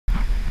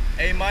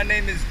My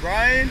name is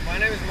Brian. My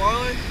name is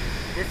Marlon.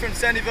 We're from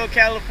Sunnyvale,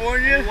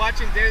 California. We're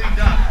watching Daily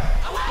Docs.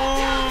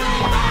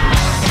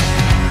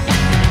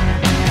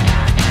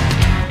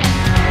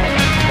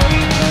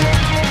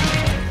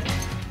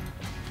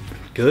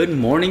 Good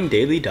morning,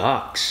 Daily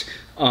Docs.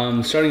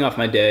 Starting off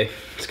my day.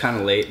 It's kind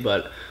of late,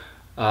 but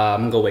I'm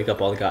gonna go wake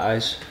up all the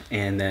guys,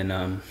 and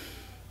then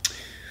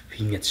we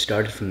can get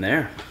started from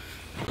there.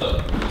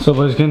 So,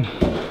 boys, good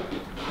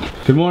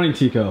morning,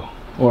 Tico,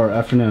 or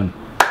afternoon.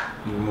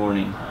 Good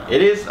morning.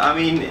 It is, I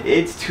mean,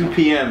 it's 2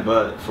 p.m.,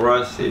 but for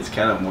us, it's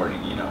kind of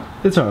morning, you know.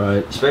 It's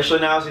alright. Especially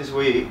now since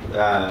we,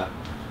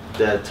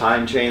 the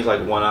time changed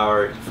like 1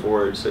 hour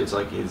forward, so it's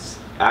like, it's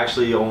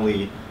actually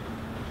only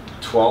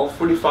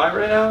 12:45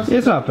 right now. So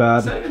it's not bad.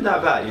 It's not even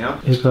that bad, you know?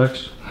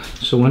 Apex,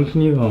 so when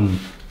can you,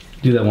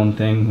 do that one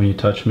thing when you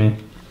touch me?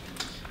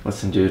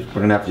 Listen, dude,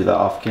 we're gonna have to do that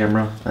off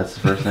camera. That's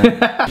the first thing.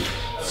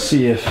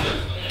 See if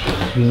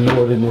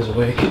Norton is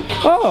awake.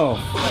 Oh!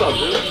 What's up,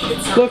 dude?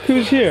 Look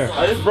who's here.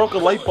 I just broke a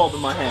light bulb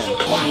in my hand.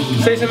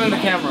 Say something in the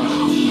camera.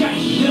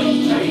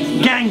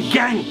 Gang,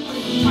 gang!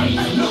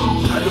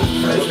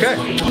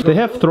 Okay. They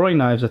have throwing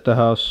knives at the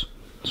house.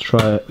 Let's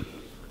try it.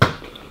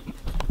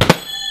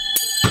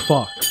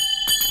 Fuck.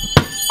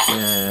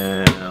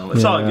 Yeah,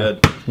 it's all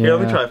good. Here,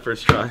 let me try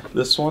first try.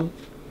 This one.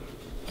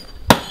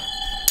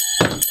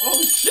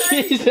 Oh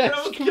shit! Jesus. That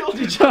almost killed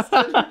you,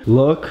 Justin.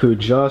 Look who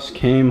just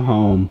came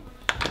home.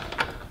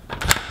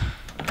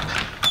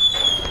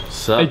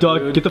 What's up, Hey dog,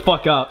 dude? get the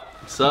fuck up.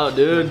 What's up,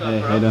 dude? Hey,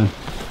 how you doing?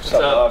 What's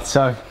up?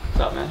 Sorry. What's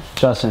up, man?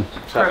 Justin.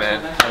 What's up,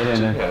 man? How you doing,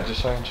 dude? Yeah,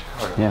 just saying.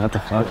 Yeah, what the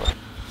fuck?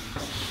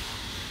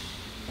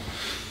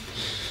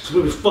 So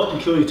we would fucking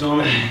kill you,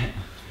 Tommy.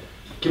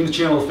 Give him the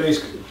channel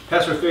FaZe.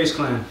 Password FaZe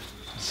Clan.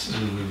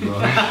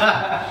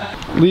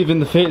 Leaving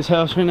the FaZe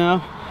house right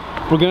now.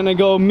 We're gonna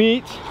go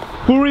meet.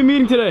 Who are we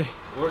meeting today?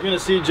 We're gonna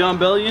see Jon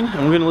Bellion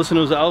and we're gonna listen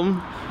to his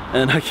album.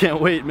 And I can't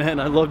wait, man.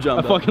 I love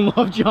Jon Bellion. I fucking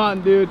love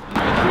Jon, dude.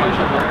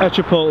 At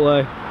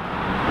Chipotle.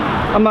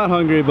 I'm not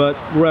hungry, but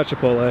we're at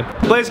Chipotle.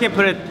 Blaze can't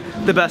put it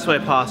the best way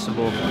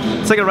possible.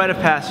 It's like a rite of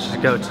passage to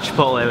go to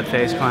Chipotle with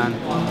FaZe Clan.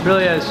 It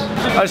really is.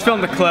 I just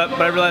filmed the clip,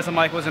 but I realized the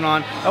mic wasn't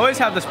on. I always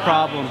have this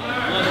problem.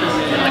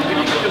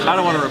 I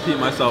don't want to repeat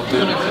myself,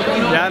 dude.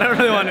 Yeah, I don't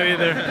really want to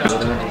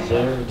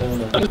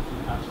either.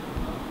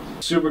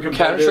 Super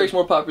competitive. Counter-Strike's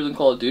more popular than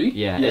Call of Duty?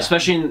 Yeah.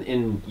 Especially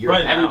in Europe.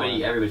 Right now.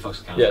 Everybody fucks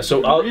with Counter-Strike. Yeah,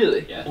 so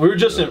Really? Yeah. we were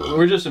just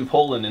in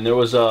Poland, and there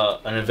was an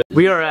event.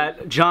 We are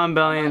at Jon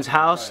Bellion's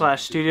house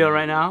 / studio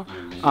right now.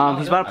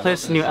 He's about to play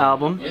us a new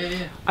album.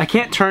 I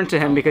can't turn to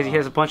him because he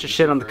has a bunch of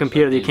shit on the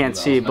computer that you can't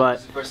see,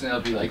 but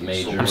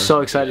I'm so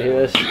excited to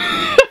hear this.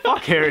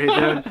 Fuck Harry,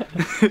 dude.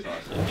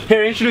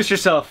 Harry, introduce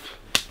yourself.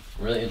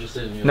 Really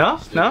interested in you. No?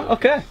 No?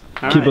 Okay.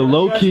 Keep it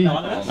low key.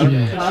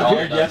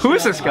 Who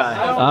is this guy?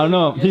 I don't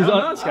know.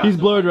 He's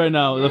blurred right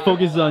now. The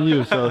focus is on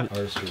you. So.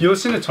 You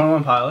listen to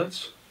 21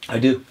 Pilots? I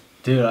do.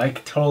 Dude, I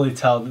can totally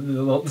tell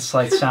the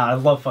slight sound. I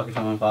love fucking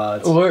 21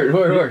 Pilots.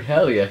 Word.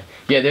 Hell yeah.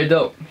 Yeah, they're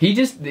dope. He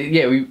just,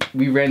 we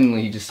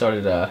randomly, he just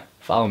started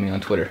following me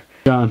on Twitter.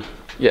 John.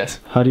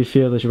 Yes. How do you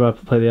feel that you're about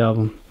to play the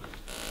album?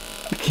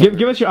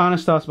 Give us your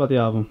honest thoughts about the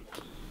album.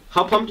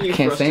 How pumped are you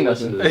Can't for us say to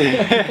nothing. listen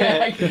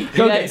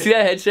to this? See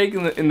that head shake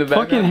in the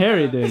background? Fucking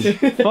Harry, dude.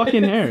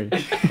 Fucking Harry.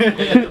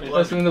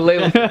 That's when the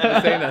label says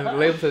don't say nothing. The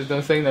label says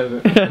don't say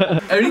nothing.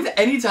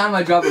 Anytime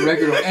I drop a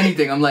record or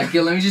anything, I'm like,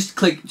 yo, let me just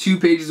click 2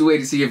 pages away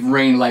to see if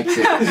Rain likes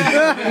it. Let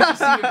me just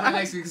see if Rain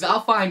likes it, because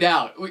I'll find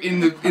out in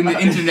the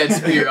internet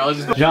sphere. I'll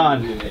just.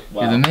 John. You're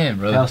the man,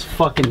 brother. That was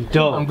fucking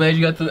dope. I'm glad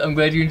you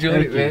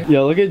enjoyed it, man.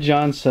 Yo, look at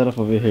John's setup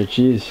over here.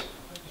 Jeez.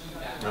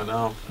 I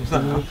know. He's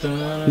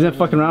not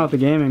fucking around with the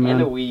gaming, man.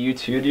 And the Wii U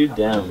too, dude.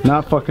 Damn.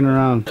 Not fucking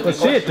around. Let's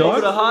see it,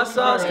 dog. The hot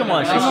sauce? Come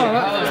on,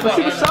 Let's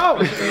see the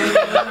sauce.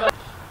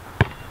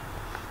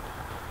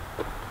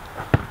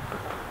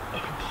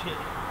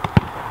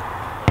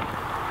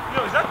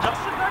 Yo, is that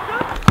Justin back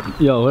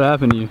there? Yo, what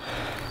happened to you?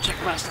 Check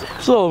my stats.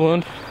 It's a little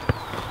wound.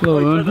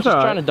 Little wound. Just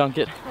trying to dunk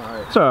it.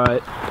 It's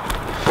alright.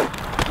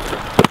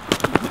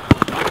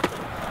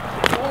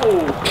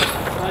 Oh,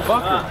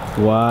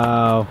 fucker.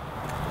 Wow.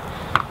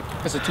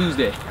 It's a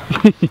Tuesday.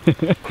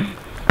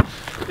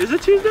 Is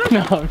it Tuesday?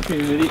 No, I'm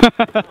kidding, idiot.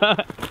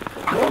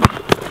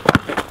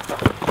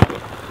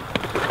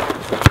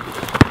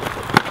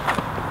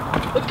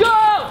 Let's go!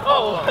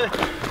 Oh!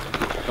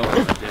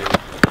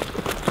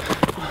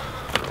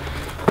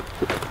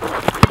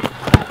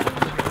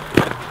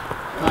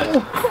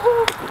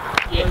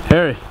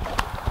 Harry.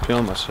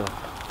 Feeling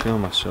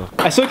myself.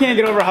 I still can't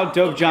get over how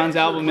dope Jon's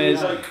album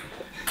is.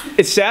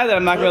 It's sad that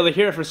I'm not going to be able to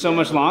hear it for so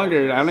much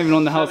longer. I don't even know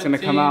when the hell it's going to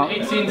come out.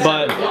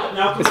 But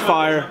it's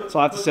fire. That's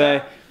all I have to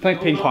say. Playing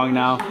ping pong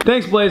now.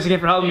 Thanks, Blaze, again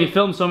for helping me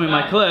film so many of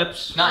my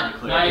clips. Not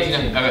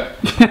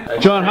okay.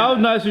 John, how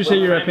nice would you say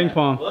you're at ping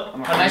pong?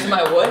 How nice am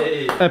I what?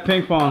 At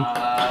ping pong.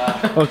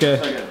 Okay.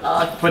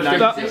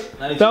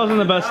 That wasn't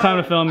the best time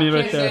to film me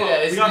right there.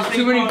 There's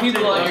too many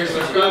people out here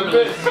subscribing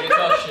to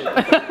talk shit.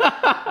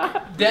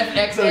 Death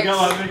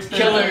XX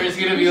Killer is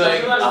gonna be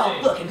like, oh,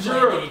 fucking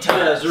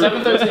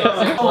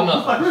 713. Oh,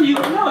 no. You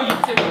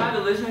can say behind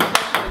the listening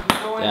section.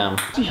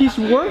 he's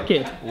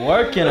working.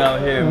 Working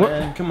out here,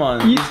 man. Come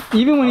on.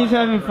 Even when he's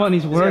having fun,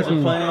 he's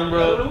working. Playing,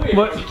 bro.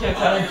 What?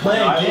 I ain't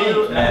playing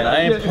games, man.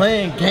 I ain't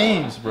playing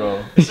games,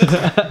 bro.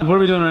 What are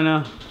we doing right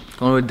now?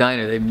 Going to a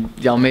diner.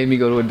 Y'all made me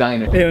go to a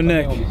diner. Hey, yo,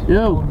 Nick.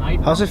 Yo.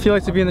 How's it feel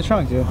like to be in the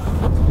trunk, dude?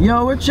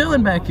 Yo, we're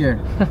chilling back here.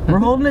 We're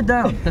holding it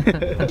down.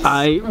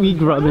 We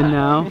grubbing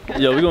now.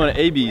 Yo, we going to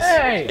AB's.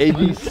 Hey.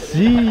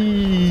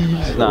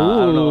 ABC's.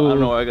 Nah, I don't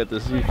know where I got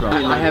this C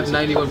from. I have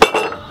 91.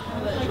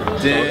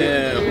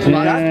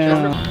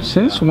 Damn.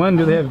 Since when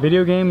do they have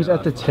video games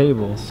at the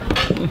table?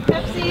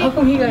 How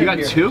come he got You got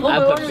two?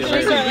 I put you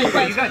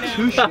You got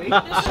two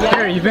shakes?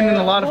 Gary, you've been in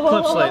a lot of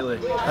clips lately.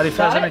 How does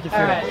that make you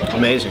feel?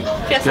 Amazing.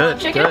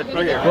 Good, good.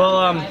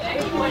 Well,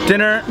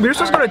 dinner. We were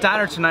supposed to go to a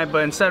diner tonight,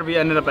 but instead we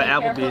ended up at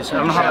Applebee's. I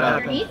don't know how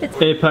that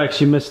happened.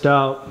 Apex, you missed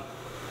out.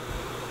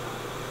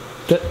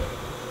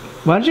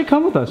 Why did you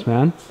come with us,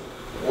 man?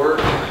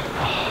 Work.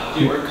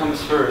 Dude, work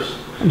comes first.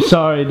 I'm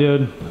sorry,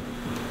 dude.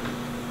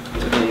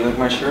 Okay, you like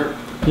my shirt?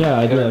 Yeah,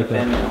 I do like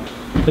that.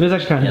 It is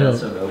actually kind of dope.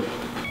 So dope.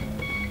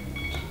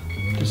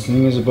 This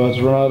thing is about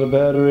to run out of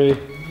battery.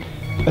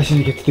 I just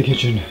need to get to the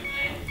kitchen.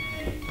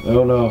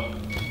 Oh no.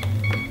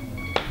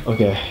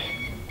 Okay,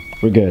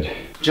 we're good.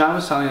 John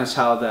was telling us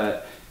how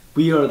that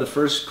we are the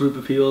first group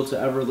of people to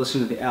ever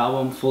listen to the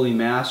album fully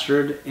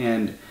mastered,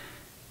 and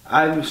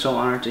I'm so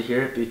honored to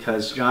hear it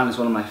because John is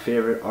one of my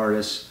favorite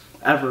artists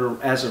ever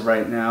as of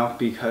right now,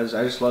 because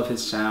I just love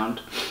his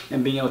sound,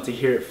 and being able to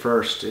hear it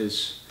first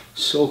is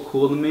so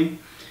cool to me.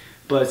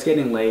 But it's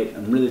getting late,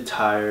 I'm really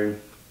tired.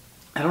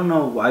 I don't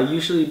know, I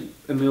usually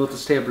am able to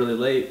stay up really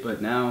late,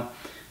 but now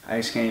I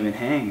just can't even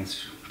hang.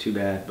 It's too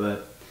bad,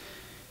 but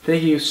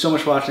thank you so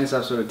much for watching this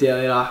episode of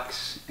Daily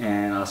Docs,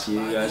 and I'll see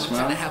you guys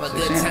tomorrow. Trying to have a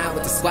good time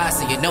with the squad,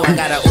 so you know I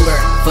got an Uber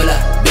full of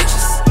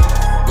bitches.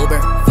 Uber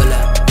full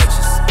of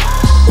bitches.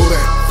 Uber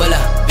full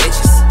of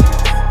bitches.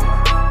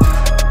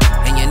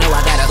 And you know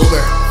I got an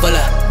Uber full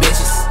of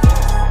bitches.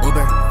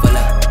 Uber full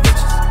of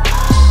bitches.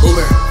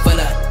 Uber full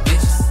of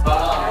bitches.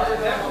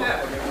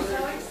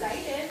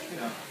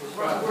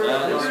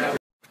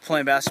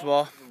 Playing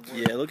basketball.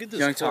 Yeah, look at this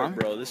Young court, Tom,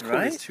 bro. This court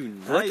right? is too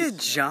nice. Look at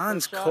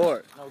John's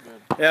court.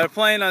 Yeah, we're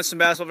playing some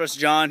basketball versus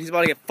John. He's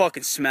about to get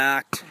fucking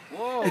smacked.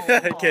 Whoa.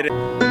 Kidding.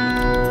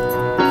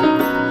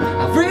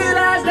 I've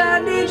realized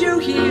I need you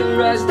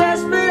here, as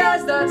desperate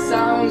as that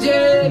sounds,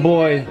 yeah.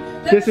 Boy,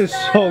 this is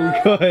so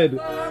good.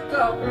 Fuck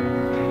up.